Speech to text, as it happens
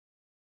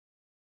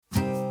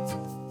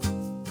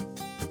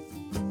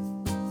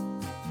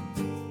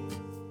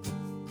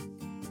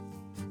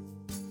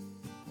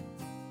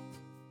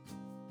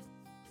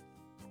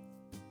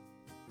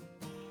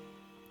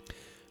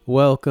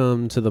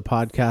Welcome to the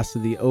podcast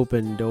of the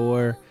Open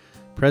Door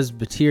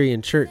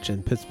Presbyterian Church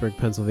in Pittsburgh,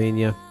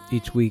 Pennsylvania.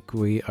 Each week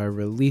we are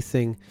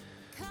releasing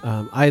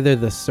either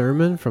the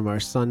sermon from our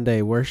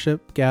Sunday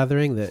worship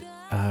gathering that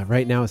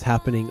right now is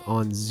happening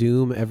on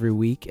Zoom every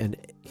week, and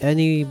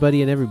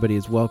anybody and everybody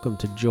is welcome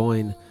to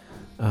join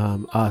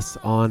us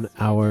on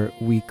our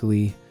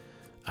weekly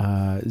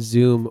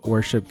Zoom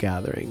worship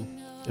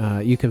gathering.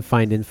 You can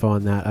find info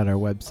on that at our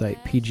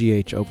website,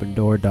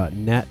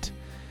 pghopendoor.net.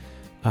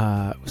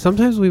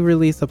 Sometimes we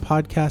release a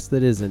podcast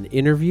that is an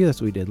interview. That's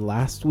what we did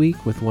last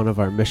week with one of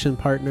our mission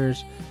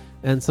partners.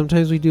 And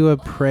sometimes we do a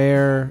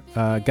prayer,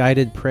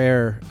 guided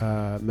prayer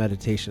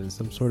meditation,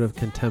 some sort of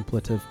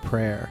contemplative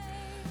prayer.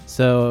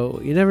 So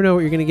you never know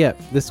what you're going to get.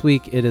 This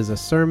week it is a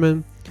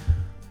sermon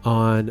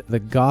on the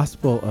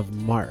Gospel of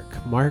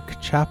Mark. Mark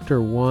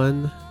chapter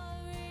 1,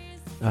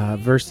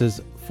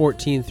 verses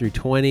 14 through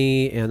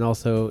 20, and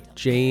also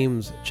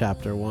James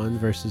chapter 1,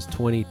 verses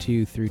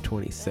 22 through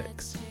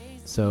 26.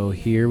 So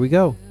here we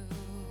go.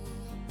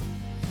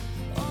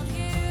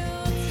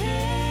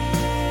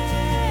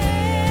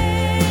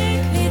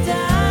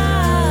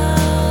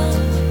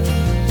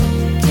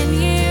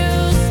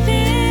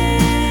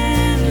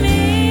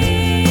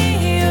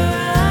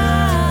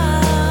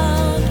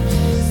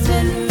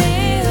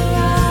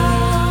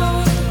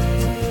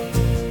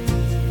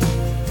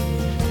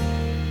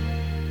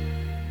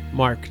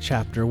 Mark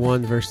chapter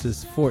 1,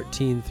 verses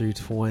 14 through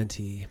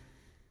 20.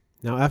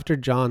 Now after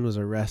John was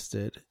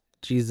arrested,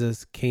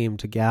 Jesus came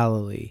to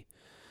Galilee,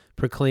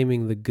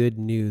 proclaiming the good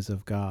news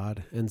of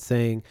God, and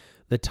saying,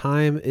 "The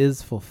time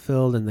is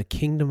fulfilled and the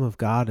kingdom of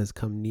God has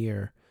come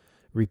near.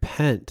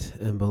 Repent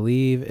and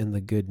believe in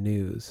the good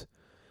news."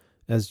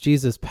 As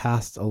Jesus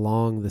passed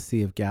along the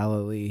Sea of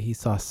Galilee, he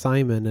saw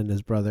Simon and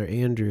his brother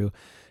Andrew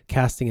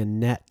casting a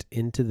net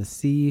into the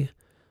sea,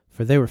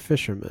 for they were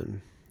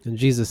fishermen. And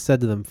Jesus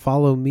said to them,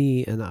 "Follow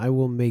me, and I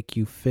will make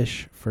you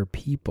fish for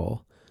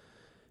people."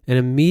 And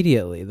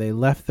immediately they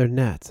left their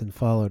nets and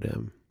followed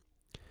him.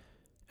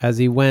 As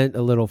he went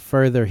a little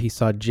further, he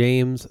saw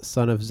James,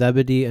 son of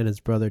Zebedee, and his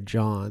brother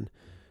John,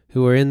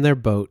 who were in their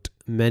boat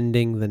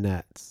mending the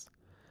nets.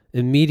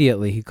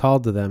 Immediately he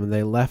called to them, and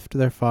they left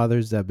their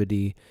father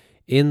Zebedee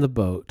in the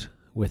boat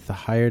with the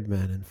hired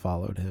men and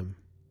followed him.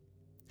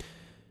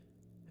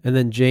 And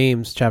then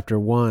James chapter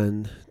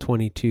 1,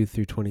 22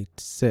 through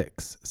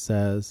 26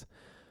 says,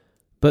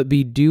 "But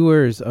be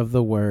doers of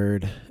the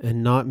word,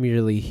 and not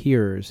merely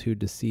hearers who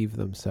deceive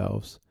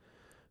themselves.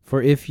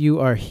 For if you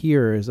are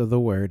hearers of the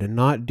word and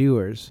not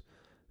doers,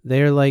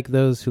 they are like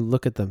those who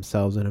look at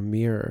themselves in a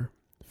mirror.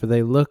 For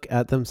they look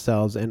at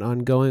themselves and on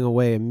going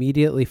away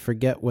immediately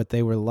forget what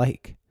they were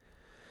like.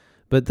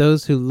 But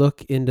those who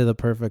look into the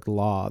perfect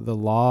law, the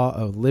law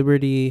of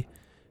liberty,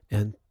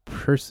 and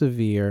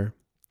persevere,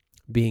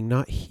 being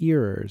not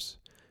hearers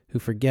who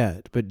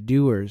forget, but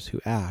doers who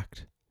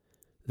act,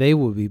 they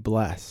will be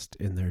blessed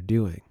in their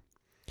doing.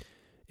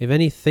 If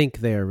any think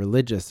they are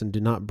religious and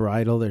do not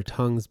bridle their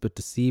tongues but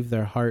deceive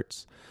their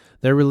hearts,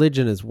 their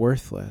religion is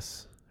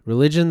worthless.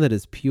 Religion that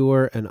is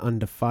pure and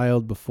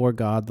undefiled before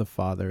God the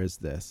Father is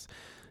this: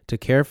 to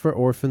care for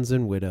orphans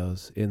and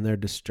widows in their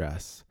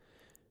distress,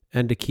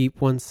 and to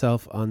keep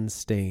oneself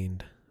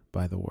unstained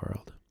by the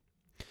world."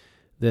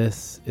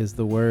 This is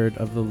the word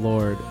of the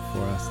Lord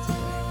for us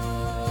today.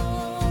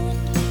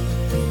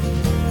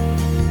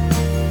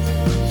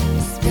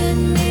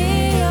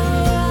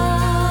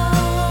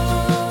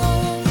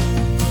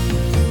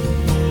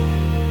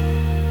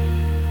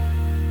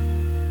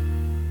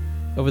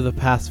 Over the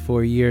past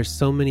 4 years,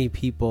 so many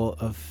people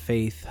of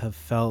faith have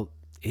felt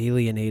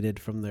alienated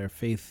from their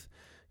faith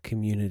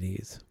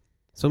communities.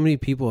 So many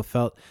people have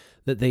felt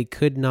that they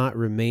could not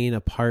remain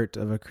a part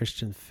of a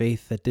Christian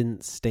faith that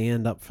didn't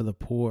stand up for the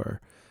poor,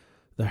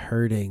 the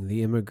hurting,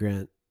 the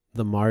immigrant,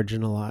 the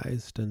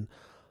marginalized, and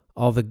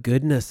all the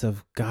goodness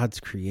of God's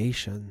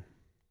creation.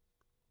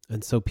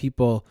 And so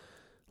people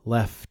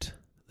left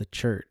the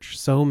church.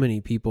 So many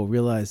people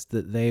realized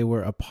that they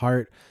were a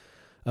part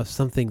of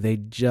something they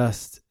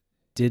just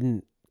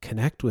didn't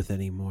connect with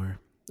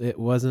anymore. It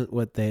wasn't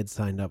what they had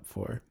signed up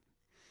for.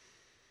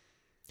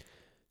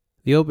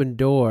 The Open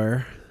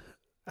Door,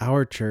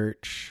 our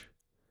church,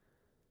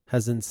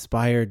 has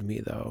inspired me,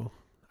 though.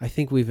 I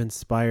think we've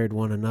inspired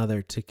one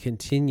another to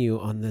continue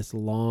on this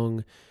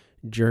long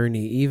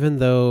journey, even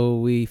though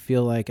we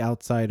feel like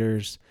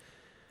outsiders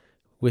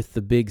with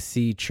the Big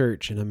C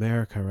church in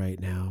America right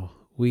now.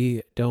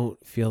 We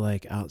don't feel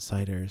like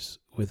outsiders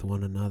with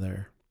one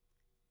another.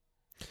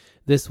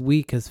 This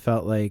week has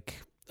felt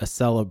like a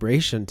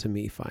celebration to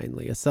me,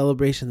 finally. A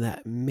celebration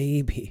that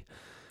maybe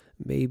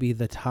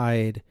the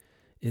tide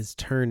is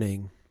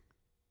turning.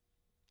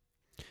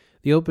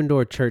 The Open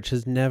Door Church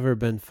has never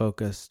been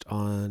focused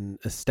on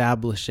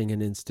establishing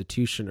an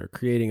institution or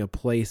creating a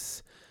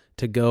place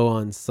to go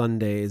on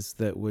Sundays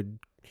that would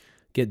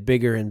get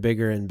bigger and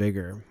bigger and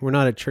bigger. We're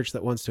not a church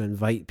that wants to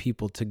invite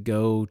people to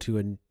go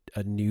to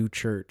a new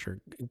church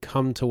or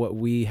come to what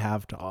we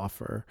have to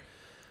offer.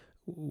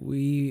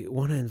 We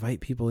want to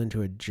invite people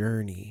into a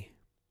journey.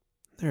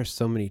 There are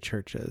so many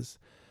churches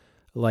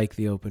like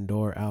the open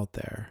door out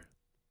there.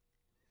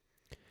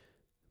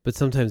 But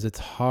sometimes it's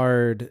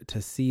hard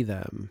to see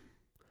them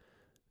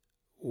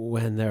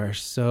when there are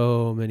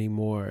so many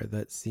more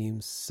that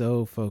seem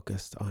so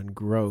focused on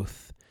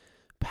growth,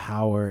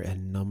 power,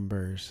 and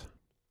numbers.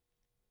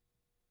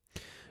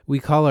 We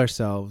call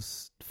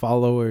ourselves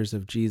followers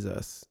of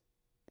Jesus,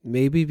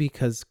 maybe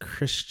because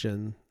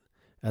Christian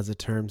as a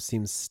term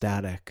seems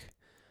static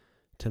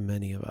to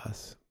many of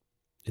us.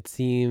 It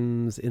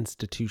seems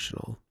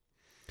institutional.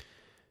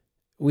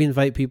 We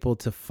invite people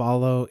to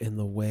follow in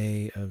the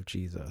way of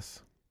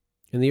Jesus.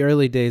 In the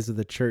early days of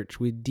the church,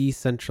 we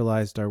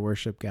decentralized our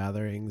worship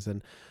gatherings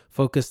and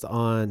focused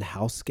on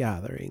house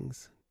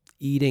gatherings,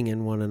 eating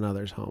in one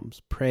another's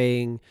homes,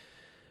 praying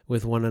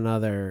with one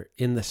another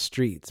in the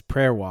streets,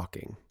 prayer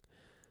walking,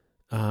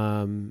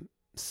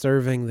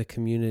 serving the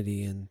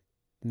community in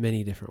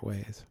many different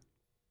ways.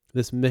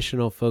 This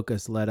missional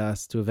focus led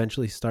us to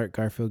eventually start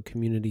Garfield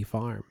Community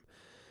Farm.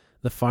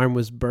 The farm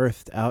was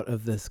birthed out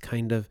of this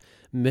kind of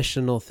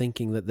missional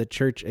thinking that the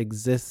church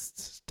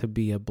exists to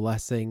be a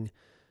blessing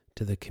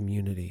to the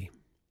community.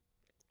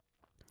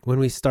 When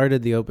we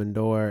started the open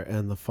door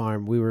and the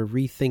farm, we were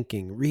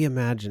rethinking,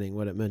 reimagining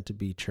what it meant to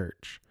be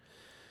church.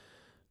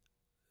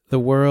 The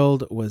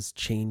world was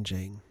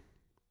changing,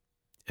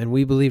 and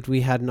we believed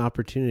we had an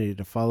opportunity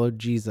to follow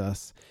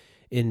Jesus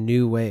in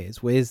new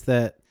ways, ways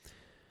that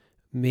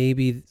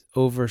maybe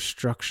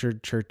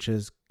over-structured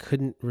churches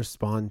couldn't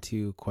respond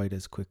to quite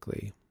as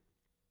quickly.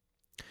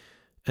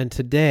 And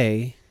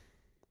today,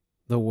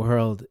 the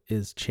world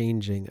is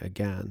changing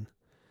again.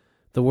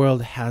 The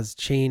world has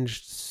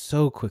changed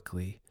so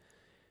quickly,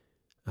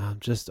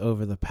 just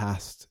over the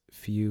past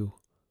few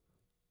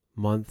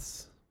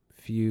months,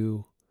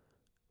 few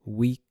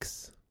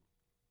weeks,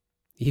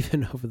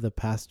 even over the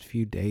past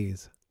few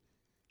days.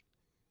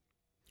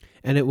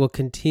 And it will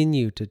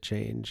continue to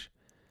change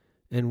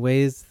in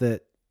ways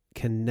that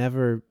can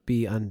never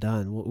be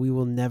undone. We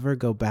will never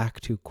go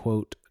back to,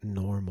 quote,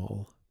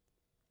 normal.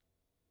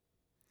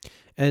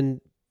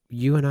 And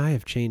you and I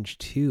have changed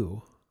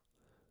too.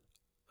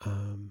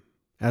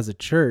 As a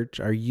church,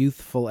 our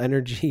youthful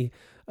energy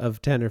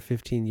of 10 or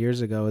 15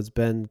 years ago has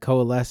been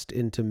coalesced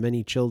into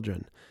many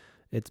children.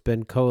 It's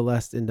been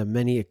coalesced into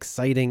many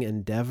exciting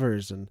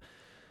endeavors and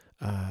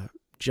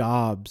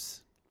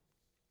jobs,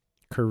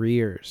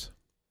 careers.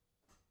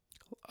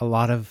 A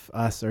lot of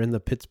us are in the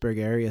Pittsburgh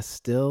area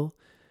still,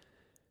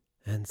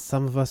 and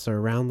some of us are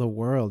around the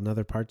world in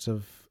other parts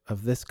of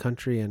this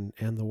country and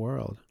the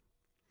world.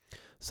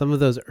 Some of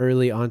those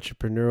early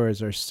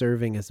entrepreneurs are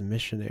serving as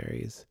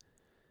missionaries,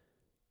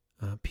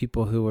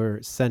 people who were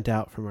sent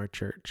out from our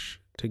church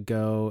to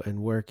go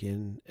and work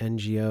in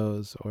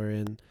NGOs or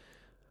in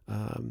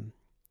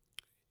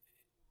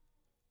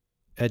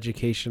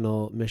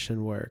educational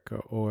mission work,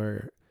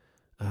 or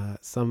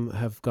some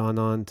have gone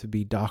on to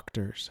be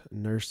doctors,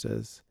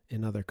 nurses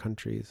in other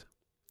countries.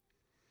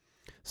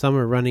 Some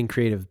are running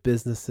creative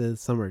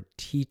businesses. Some are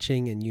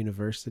teaching in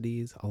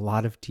universities. A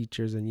lot of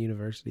teachers in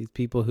universities,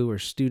 people who were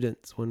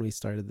students when we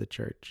started the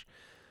church,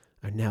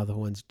 are now the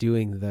ones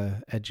doing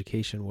the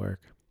education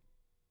work.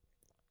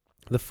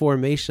 The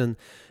formation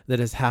that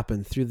has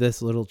happened through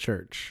this little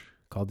church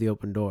called the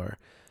Open Door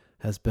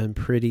has been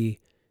pretty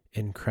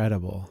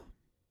incredible.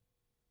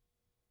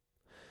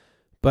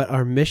 But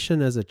our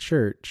mission as a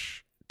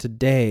church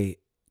today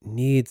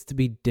needs to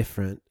be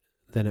different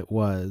than it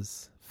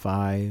was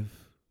 5,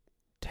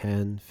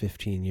 10,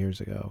 15 years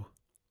ago.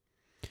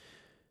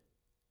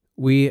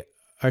 We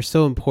are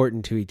so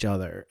important to each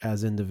other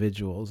as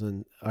individuals,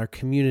 and our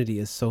community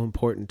is so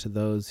important to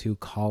those who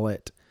call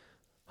it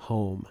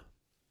home,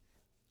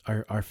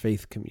 our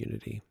faith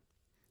community.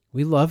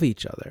 We love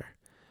each other,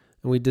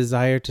 and we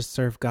desire to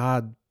serve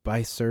God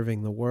by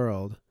serving the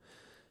world.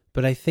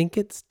 But I think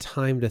it's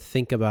time to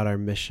think about our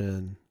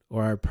mission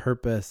or our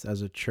purpose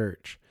as a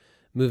church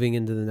moving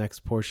into the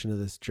next portion of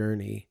this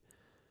journey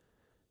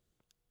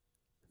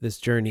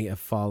of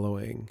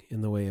following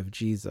in the way of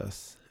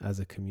Jesus as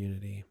a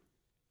community.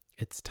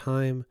 It's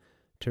time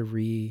to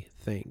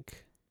rethink.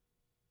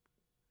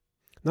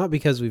 Not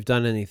because we've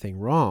done anything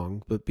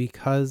wrong, but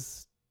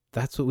because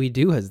that's what we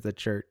do as the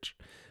church.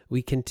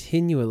 We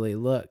continually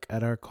look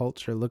at our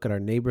culture, look at our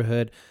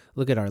neighborhood,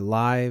 look at our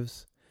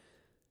lives,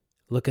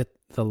 look at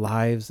the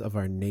lives of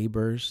our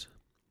neighbors,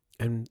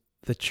 and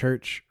the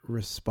church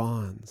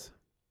responds,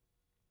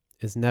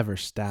 is never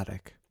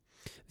static.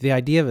 The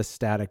idea of a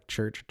static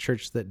church, a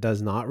church that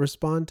does not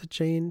respond to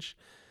change,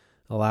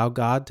 allow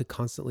God to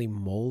constantly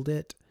mold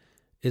it,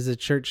 is a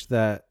church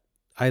that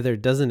either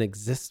doesn't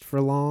exist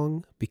for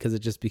long because it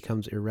just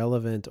becomes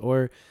irrelevant,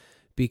 or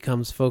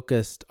becomes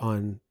focused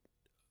on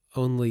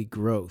only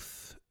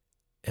growth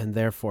and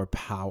therefore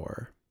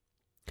power.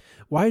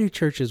 Why do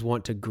churches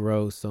want to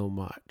grow so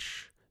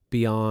much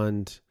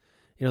beyond,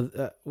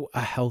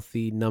 a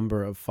healthy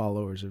number of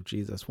followers of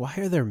Jesus? Why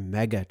are there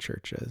mega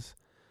churches?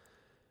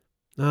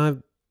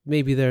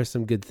 Maybe there are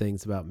some good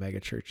things about mega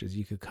churches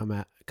you could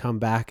come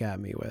back at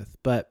me with,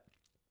 but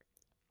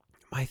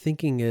my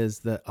thinking is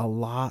that a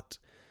lot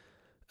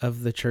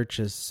of the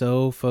churches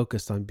so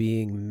focused on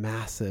being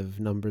massive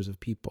numbers of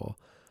people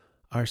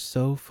are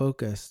so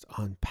focused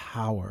on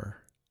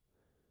power,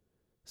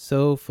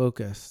 so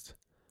focused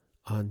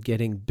on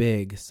getting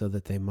big so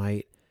that they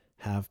might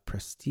have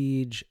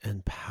prestige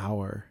and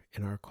power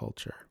in our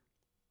culture.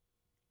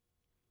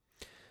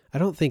 I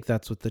don't think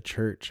that's what the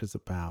church is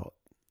about.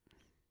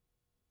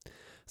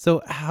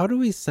 So how do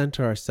we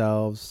center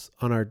ourselves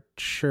on our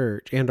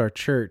church in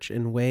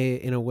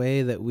a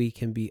way that we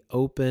can be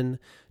open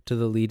to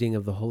the leading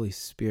of the Holy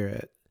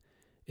Spirit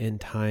in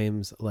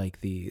times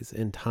like these,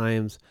 in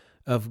times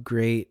of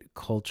great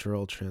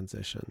cultural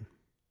transition?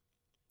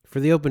 For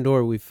the Open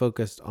Door, we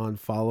focused on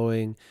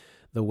following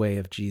the way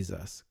of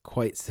Jesus,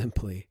 quite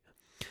simply.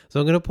 So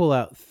I'm going to pull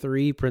out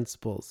 3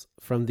 principles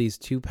from these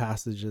 2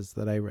 passages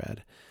that I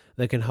read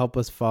that can help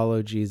us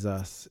follow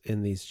Jesus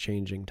in these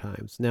changing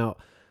times. Now,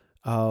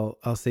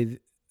 I'll say,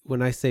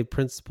 when I say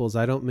principles,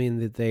 I don't mean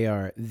that they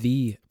are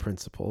the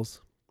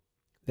principles.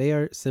 They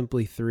are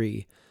simply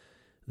 3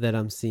 that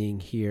I'm seeing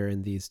here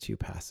in these 2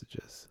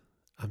 passages.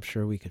 I'm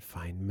sure we could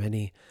find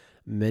many,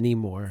 many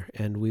more,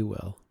 and we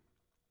will.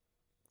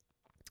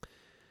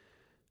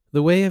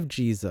 The way of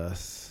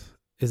Jesus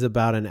is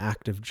about an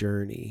active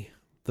journey.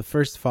 The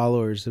first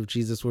followers of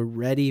Jesus were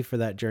ready for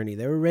that journey.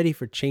 They were ready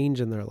for change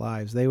in their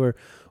lives. They were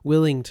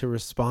willing to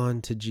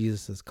respond to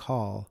Jesus'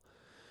 call.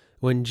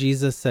 When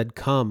Jesus said,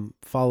 "Come,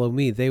 follow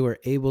me," they were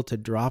able to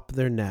drop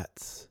their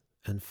nets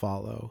and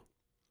follow.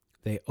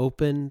 They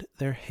opened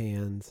their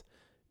hands,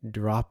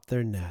 dropped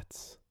their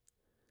nets,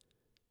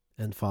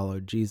 and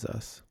followed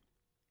Jesus.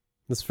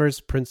 This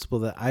first principle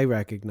that I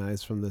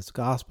recognize from this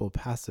gospel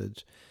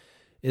passage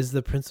is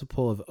the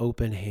principle of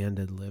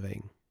open-handed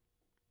living.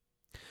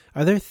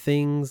 Are there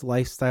things,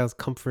 lifestyles,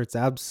 comforts,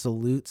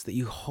 absolutes that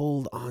you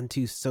hold on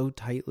to so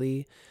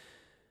tightly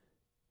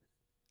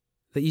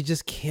that you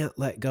just can't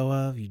let go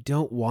of, you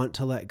don't want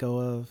to let go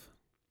of?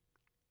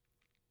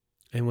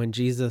 And when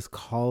Jesus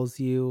calls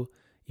you,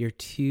 you're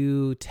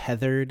too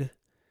tethered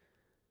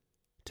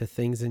to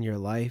things in your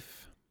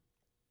life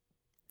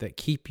that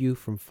keep you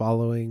from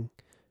following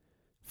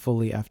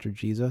fully after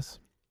Jesus?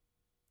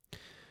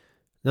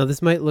 Now,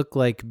 this might look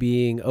like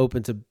being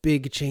open to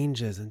big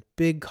changes and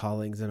big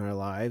callings in our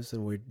lives,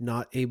 and we're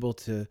not able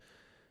to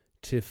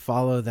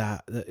follow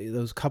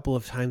those couple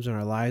of times in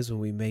our lives when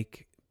we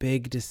make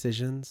big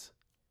decisions.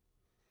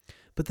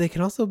 But they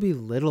can also be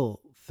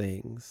little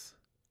things,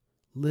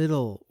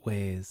 little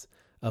ways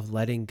of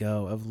letting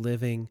go, of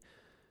living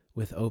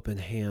with open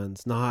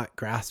hands, not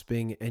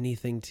grasping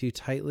anything too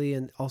tightly,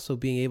 and also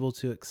being able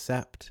to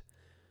accept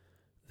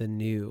the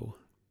new.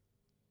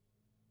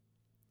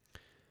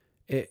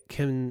 It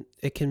can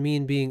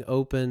mean being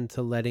open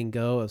to letting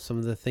go of some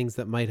of the things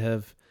that might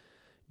have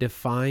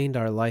defined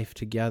our life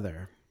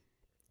together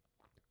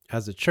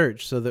as a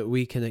church so that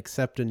we can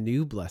accept a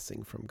new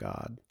blessing from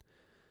God.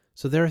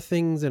 So there are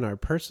things in our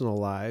personal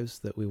lives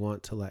that we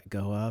want to let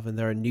go of, and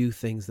there are new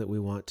things that we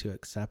want to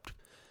accept.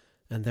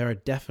 And there are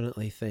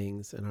definitely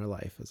things in our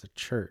life as a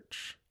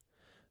church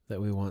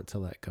that we want to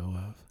let go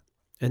of,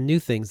 and new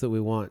things that we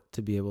want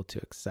to be able to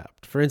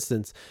accept. For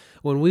instance,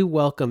 when we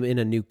welcome in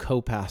a new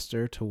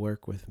co-pastor to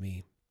work with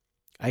me,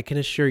 I can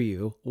assure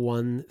you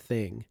one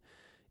thing: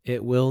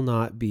 it will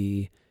not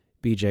be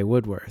BJ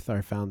Woodworth,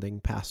 our founding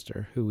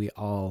pastor, who we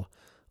all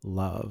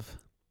love.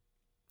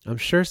 I'm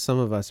sure some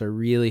of us are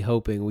really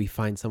hoping we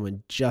find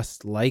someone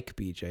just like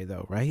BJ,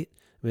 though, right?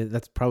 I mean,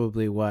 that's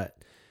probably what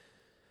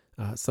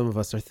some of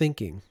us are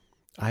thinking.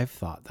 I've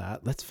thought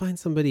that. Let's find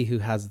somebody who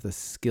has the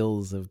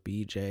skills of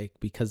BJ,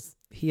 because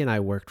he and I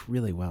worked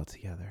really well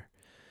together.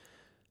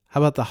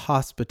 How about the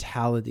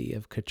hospitality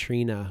of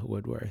Katrina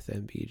Woodworth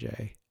and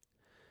BJ?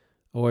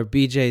 Or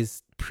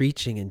BJ's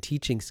preaching and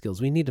teaching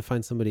skills. We need to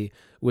find somebody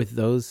with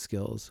those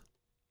skills.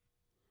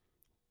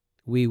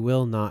 We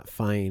will not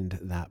find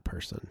that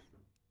person.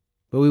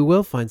 But we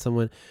will find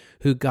someone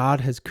who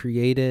God has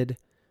created,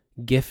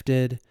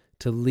 gifted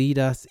to lead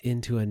us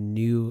into a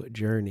new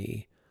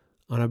journey,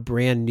 on a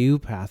brand new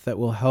path that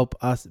will help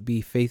us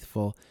be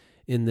faithful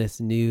in this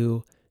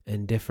new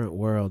and different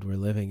world we're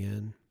living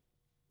in.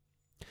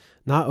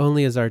 Not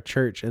only is our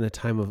church in a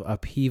time of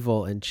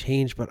upheaval and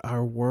change, but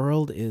our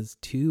world is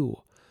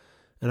too.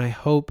 And I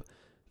hope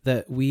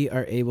that we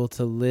are able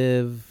to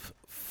live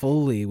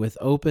fully with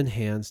open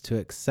hands to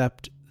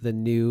accept the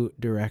new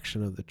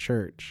direction of the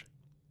church.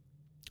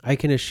 I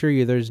can assure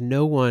you there's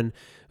no one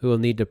who will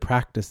need to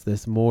practice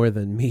this more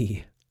than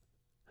me.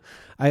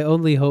 I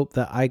only hope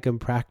that I can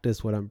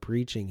practice what I'm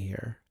preaching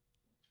here.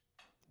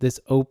 This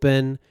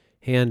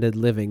open-handed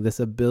living, this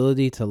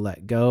ability to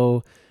let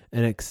go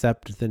and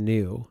accept the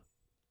new.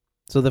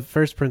 So the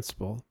first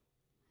principle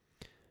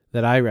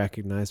that I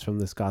recognize from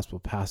this gospel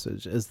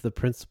passage is the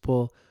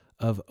principle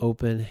of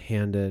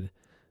open-handed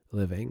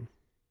living.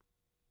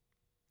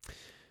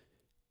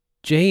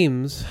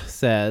 James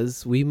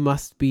says we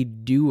must be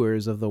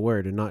doers of the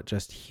word and not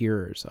just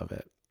hearers of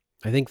it.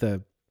 I think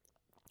the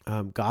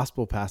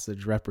gospel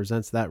passage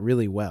represents that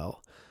really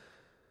well.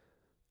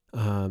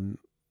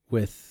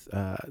 with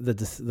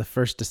the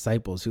first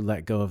disciples who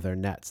let go of their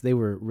nets. They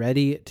were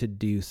ready to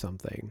do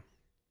something.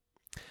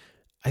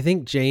 I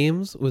think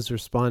James was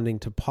responding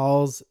to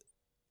Paul's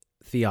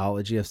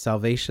theology of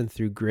salvation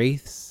through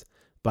grace,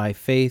 by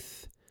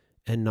faith,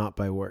 and not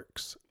by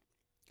works.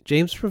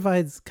 James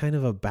provides kind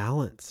of a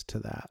balance to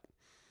that,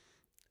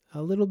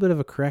 a little bit of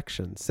a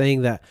correction,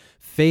 saying that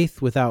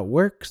faith without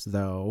works,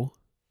 though,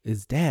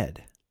 is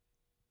dead.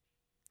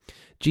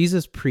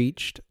 Jesus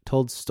preached,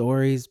 told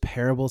stories,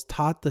 parables,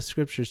 taught the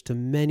scriptures to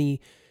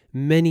many,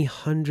 many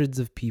hundreds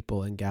of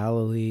people in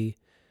Galilee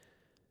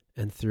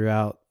and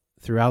throughout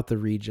the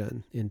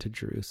region into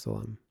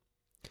Jerusalem.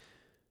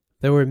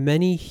 There were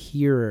many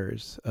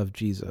hearers of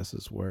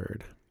Jesus'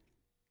 word.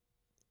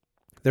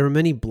 There were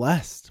many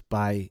blessed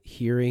by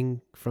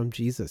hearing from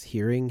Jesus,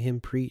 hearing him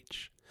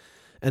preach.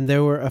 And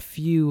there were a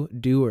few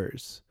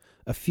doers,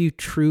 a few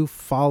true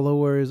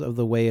followers of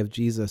the way of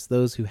Jesus,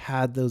 those who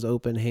had those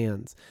open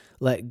hands,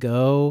 let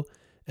go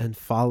and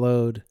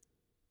followed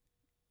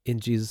in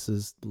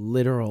Jesus'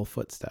 literal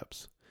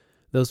footsteps.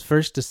 Those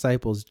first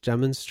disciples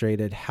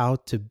demonstrated how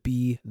to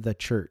be the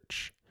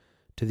church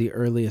to the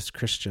earliest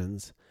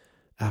Christians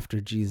after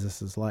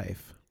Jesus'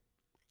 life.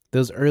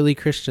 Those early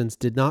Christians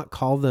did not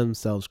call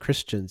themselves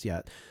Christians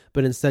yet,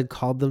 but instead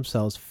called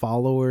themselves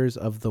followers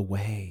of the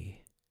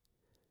way.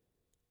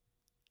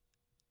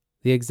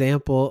 The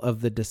example of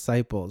the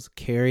disciples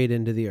carried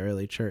into the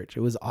early church.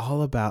 It was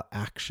all about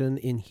action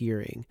in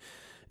hearing,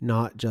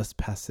 not just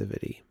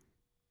passivity.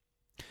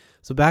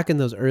 So back in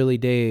those early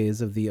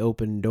days of the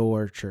open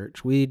door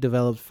church, we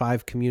developed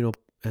 5 communal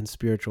and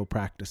spiritual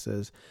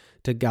practices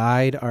to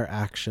guide our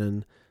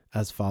action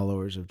as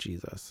followers of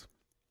Jesus.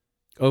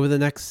 Over the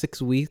next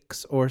 6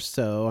 weeks or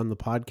so on the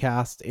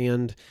podcast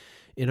and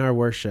in our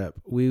worship,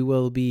 we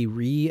will be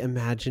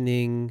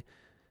reimagining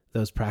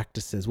those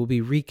practices. We'll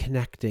be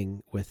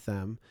reconnecting with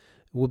them.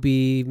 We'll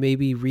be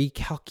maybe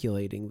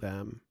recalculating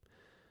them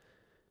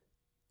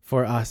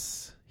for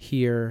us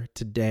here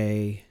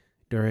today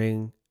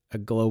during a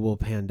global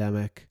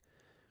pandemic,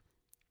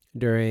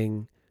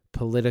 during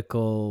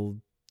political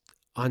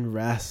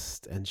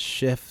unrest and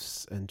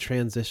shifts and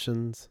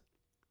transitions,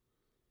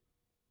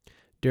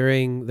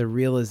 during the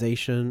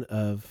realization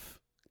of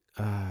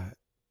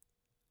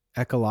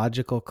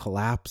ecological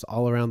collapse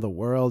all around the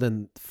world,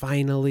 and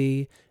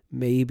finally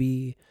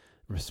maybe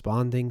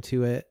responding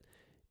to it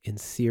in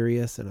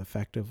serious and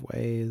effective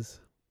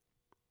ways.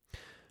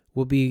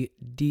 We'll be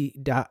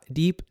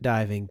deep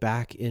diving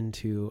back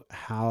into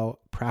how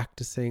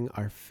practicing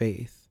our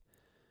faith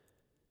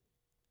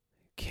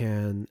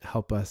can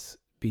help us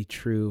be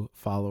true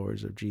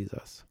followers of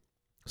Jesus.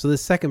 So the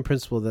second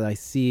principle that I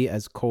see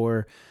as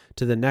core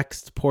to the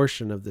next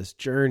portion of this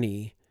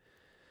journey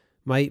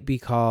might be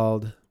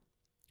called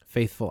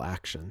faithful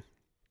action.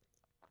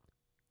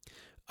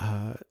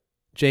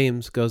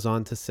 James goes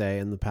on to say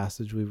in the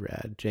passage we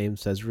read, James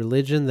says,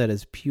 religion that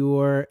is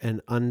pure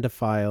and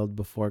undefiled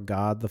before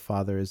God the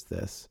Father is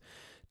this,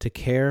 to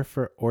care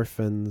for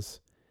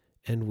orphans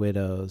and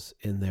widows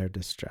in their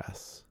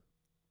distress.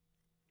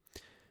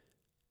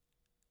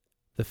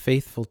 The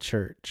faithful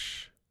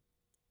church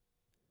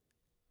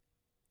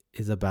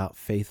is about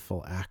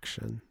faithful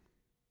action.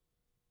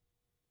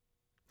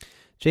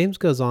 James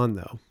goes on,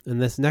 though,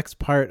 and this next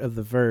part of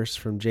the verse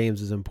from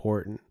James is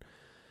important.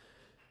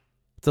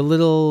 It's a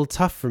little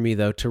tough for me,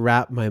 though, to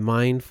wrap my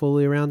mind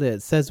fully around it.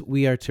 It says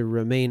we are to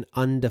remain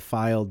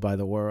undefiled by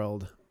the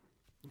world.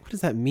 What does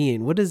that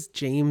mean? What does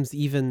James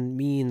even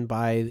mean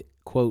by,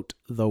 quote,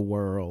 the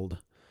world?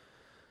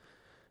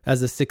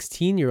 As a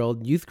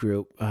 16-year-old youth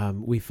group,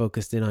 we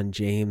focused in on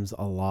James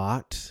a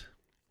lot.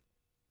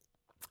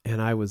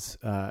 And I was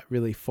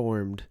really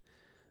formed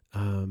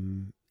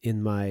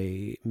in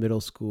my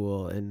middle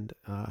school and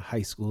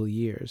high school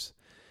years.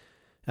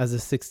 As a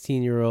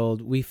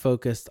 16-year-old, we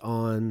focused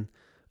on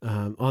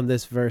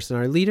this verse, and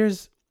our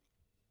leaders,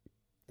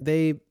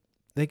 they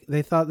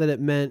thought that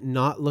it meant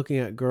not looking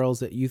at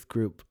girls at youth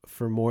group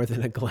for more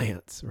than a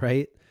glance,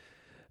 right?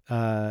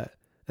 That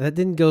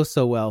didn't go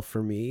so well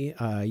for me.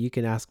 You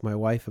can ask my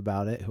wife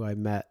about it, who I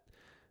met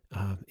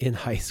in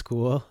high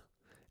school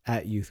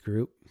at youth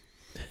group.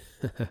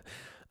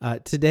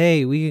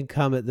 Today, we can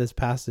come at this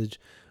passage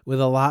with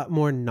a lot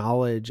more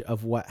knowledge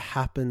of what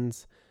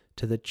happens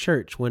to the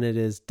church when it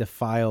is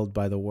defiled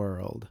by the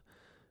world.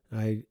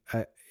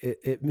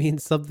 It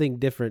means something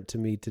different to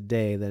me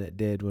today than it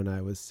did when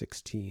I was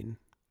 16.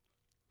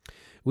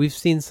 We've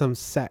seen some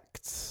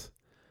sects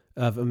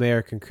of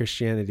American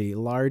Christianity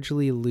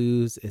largely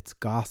lose its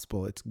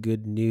gospel, its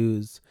good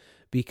news,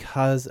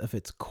 because of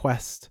its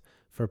quest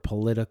for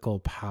political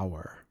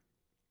power.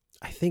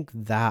 I think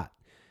that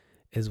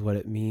is what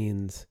it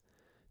means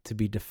to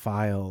be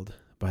defiled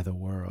by the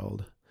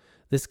world.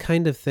 This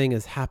kind of thing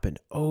has happened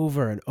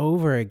over and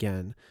over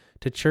again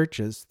to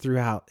churches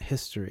throughout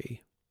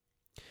history.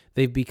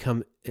 They've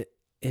become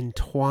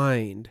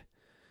entwined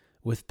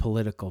with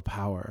political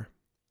power.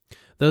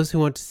 Those who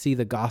want to see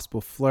the gospel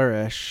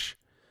flourish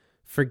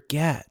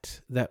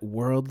forget that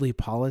worldly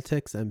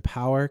politics and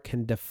power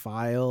can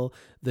defile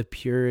the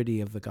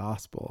purity of the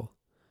gospel.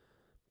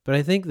 But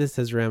I think this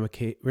has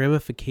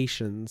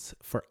ramifications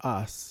for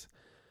us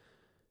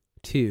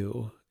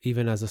too,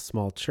 even as a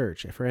small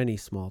church, for any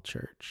small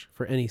church,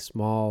 for any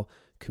small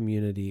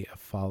community of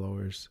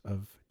followers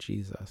of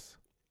Jesus.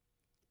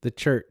 The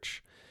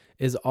church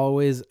is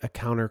always a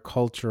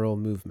countercultural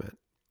movement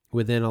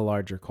within a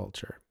larger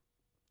culture.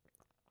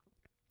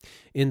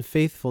 In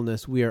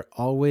faithfulness, we are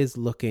always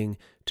looking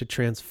to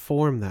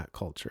transform that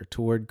culture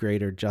toward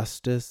greater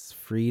justice,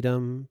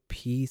 freedom,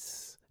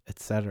 peace,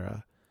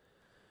 etc.,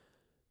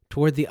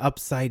 toward the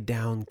upside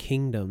down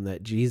kingdom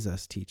that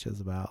Jesus teaches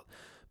about.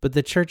 But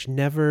the church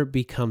never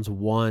becomes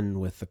one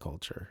with the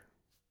culture.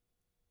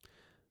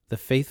 The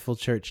faithful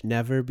church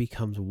never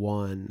becomes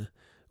one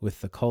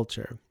with the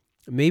culture.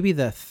 Maybe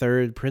the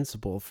third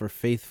principle for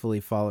faithfully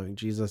following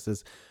Jesus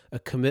is a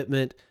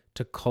commitment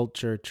to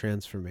culture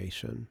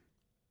transformation.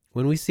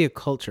 When we see a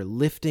culture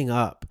lifting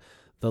up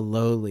the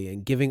lowly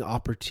and giving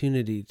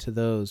opportunity to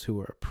those who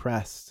are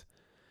oppressed,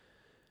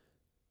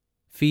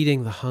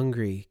 feeding the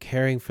hungry,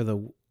 caring for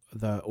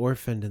the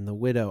orphaned and the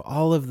widow,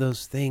 all of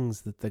those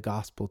things that the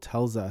gospel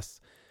tells us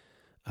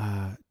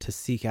to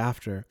seek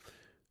after,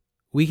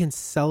 we can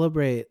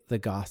celebrate the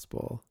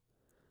gospel,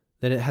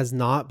 that it has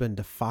not been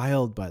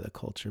defiled by the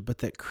culture, but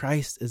that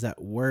Christ is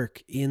at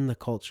work in the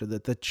culture,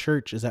 that the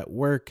church is at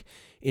work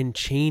in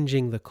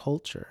changing the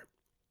culture.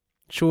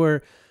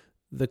 Sure,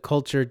 the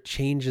culture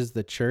changes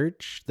the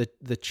church.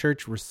 The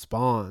church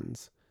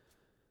responds,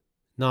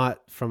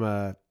 not from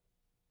a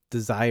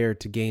desire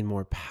to gain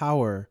more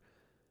power,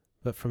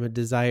 but from a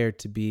desire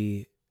to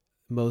be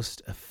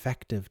most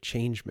effective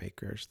change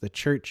makers. The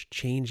church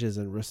changes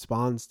and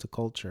responds to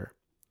culture,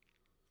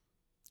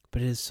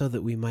 but it is so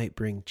that we might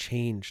bring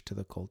change to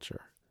the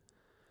culture,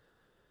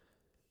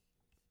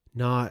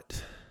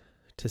 not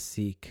to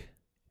seek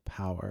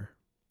power.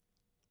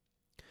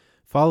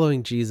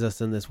 Following Jesus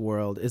in this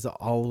world is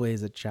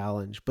always a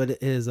challenge, but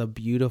it is a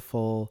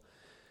beautiful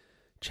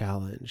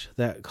challenge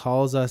that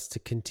calls us to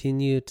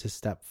continue to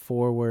step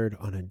forward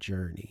on a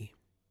journey.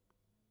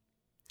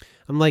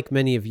 I'm like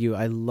many of you,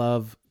 I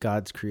love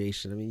God's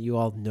creation. I mean, you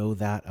all know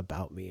that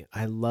about me.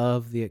 I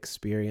love the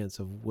experience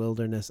of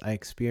wilderness. I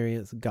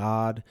experience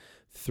God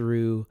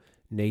through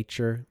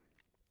nature.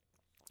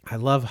 I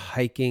love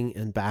hiking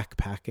and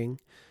backpacking.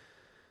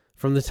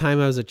 From the time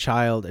I was a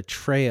child, a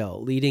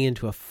trail leading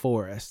into a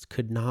forest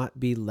could not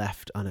be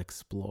left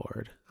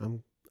unexplored.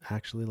 I'm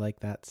actually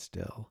like that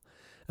still.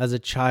 As a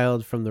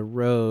child, from the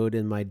road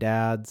in my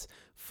dad's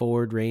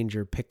Ford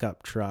Ranger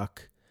pickup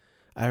truck,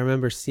 I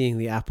remember seeing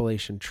the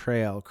Appalachian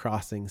Trail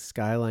crossing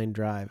Skyline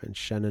Drive in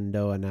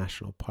Shenandoah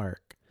National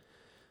Park.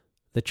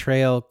 The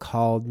trail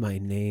called my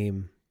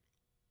name.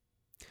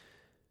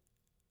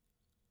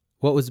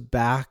 What was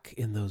back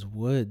in those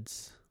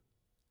woods?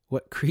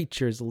 What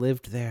creatures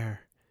lived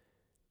there?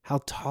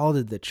 How tall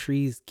did the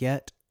trees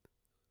get?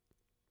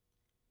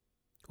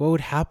 What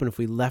would happen if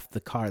we left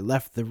the car,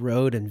 left the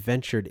road, and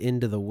ventured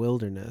into the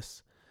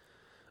wilderness?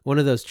 One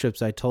of those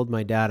trips, I told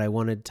my dad I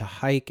wanted to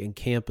hike and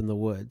camp in the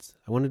woods.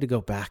 I wanted to go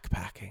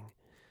backpacking.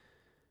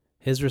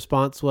 His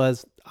response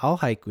was, "I'll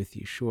hike with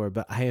you, sure,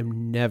 but I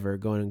am never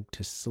going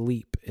to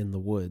sleep in the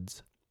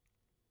woods."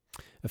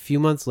 A few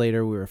months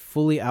later, we were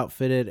fully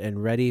outfitted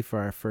and ready for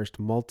our first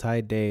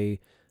multi-day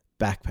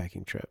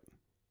backpacking trip.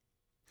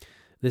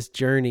 This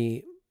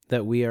journey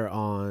that we are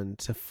on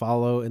to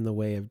follow in the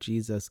way of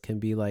Jesus can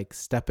be like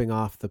stepping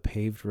off the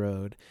paved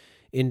road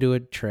onto a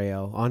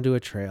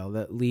trail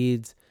that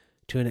leads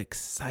to an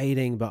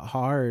exciting but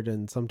hard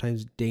and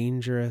sometimes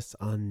dangerous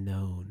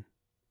unknown.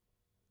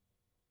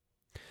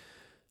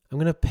 I'm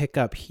going to pick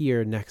up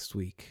here next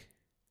week.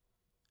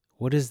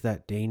 What is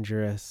that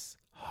dangerous,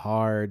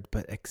 hard,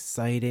 but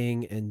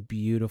exciting and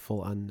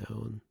beautiful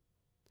unknown?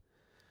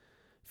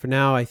 For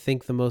now, I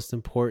think the most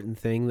important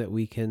thing that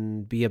we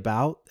can be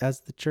about as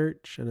the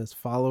church and as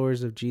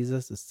followers of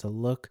Jesus is to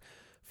look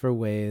for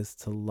ways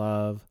to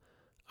love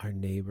our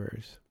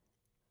neighbors.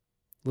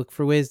 Look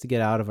for ways to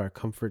get out of our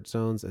comfort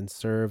zones and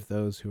serve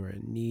those who are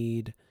in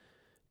need,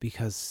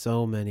 because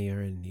so many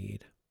are in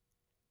need.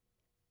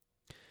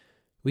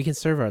 We can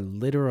serve our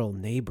literal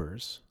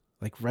neighbors,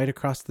 like right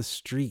across the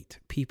street.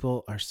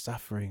 People are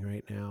suffering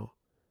right now.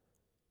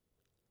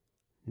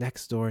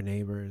 Next door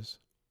neighbors.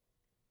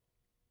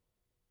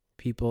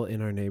 People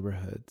in our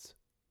neighborhoods.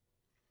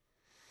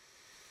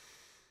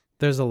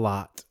 There's a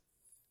lot.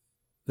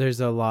 There's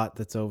a lot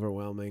that's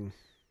overwhelming.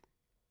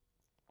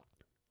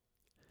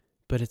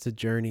 But it's a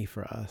journey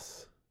for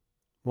us.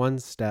 One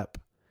step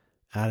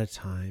at a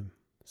time,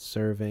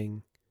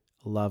 serving,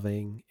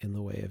 loving in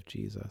the way of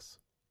Jesus.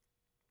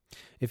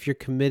 If you're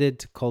committed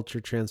to culture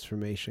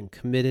transformation,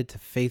 committed to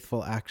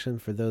faithful action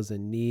for those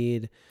in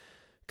need,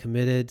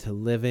 committed to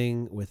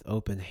living with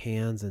open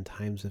hands in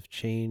times of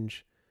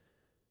change,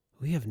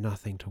 we have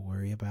nothing to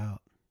worry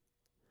about.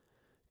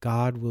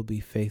 God will be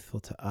faithful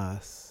to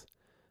us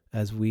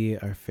as we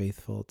are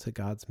faithful to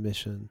God's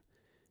mission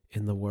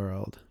in the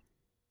world.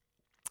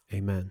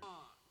 Amen.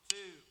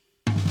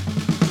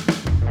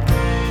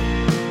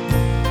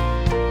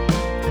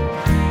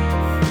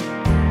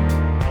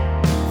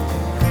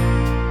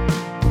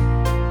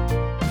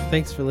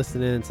 Thanks for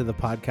listening to the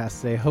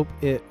podcast today. Hope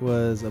it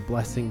was a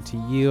blessing to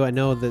you. I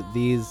know that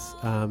these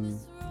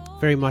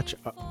very much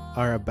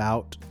are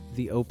about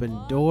the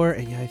open door,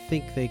 and I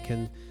think they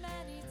can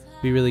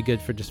be really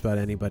good for just about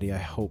anybody, I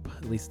hope.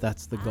 At least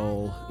that's the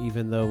goal,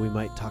 even though we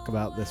might talk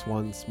about this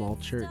one small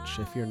church.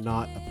 If you're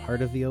not a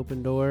part of the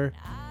open door,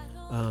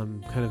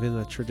 kind of in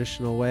a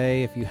traditional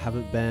way, if you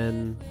haven't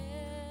been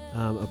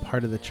a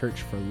part of the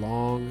church for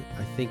long,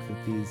 I think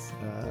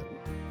that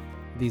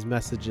these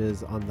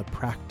messages on the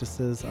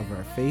practices of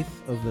our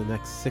faith over the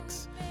next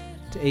 6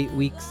 to 8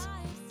 weeks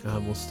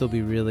will still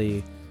be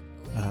really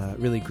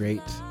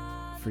great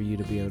for you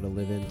to be able to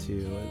live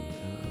into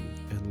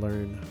and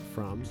learn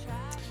from.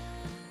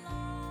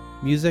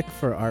 Music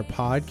for our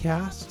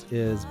podcast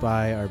is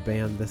by our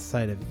band This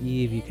Side of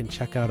Eve. You can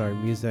check out our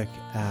music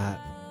at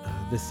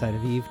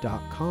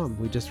thissideofeve.com.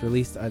 We just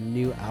released a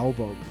new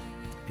album,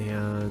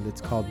 and it's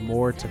called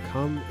More to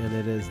Come, and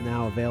it is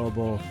now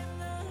available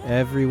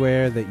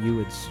everywhere that you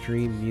would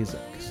stream music.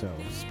 So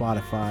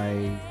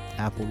Spotify,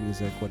 Apple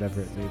Music,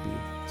 whatever it may be.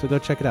 So go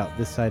check it out,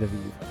 This Side of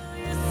Eve.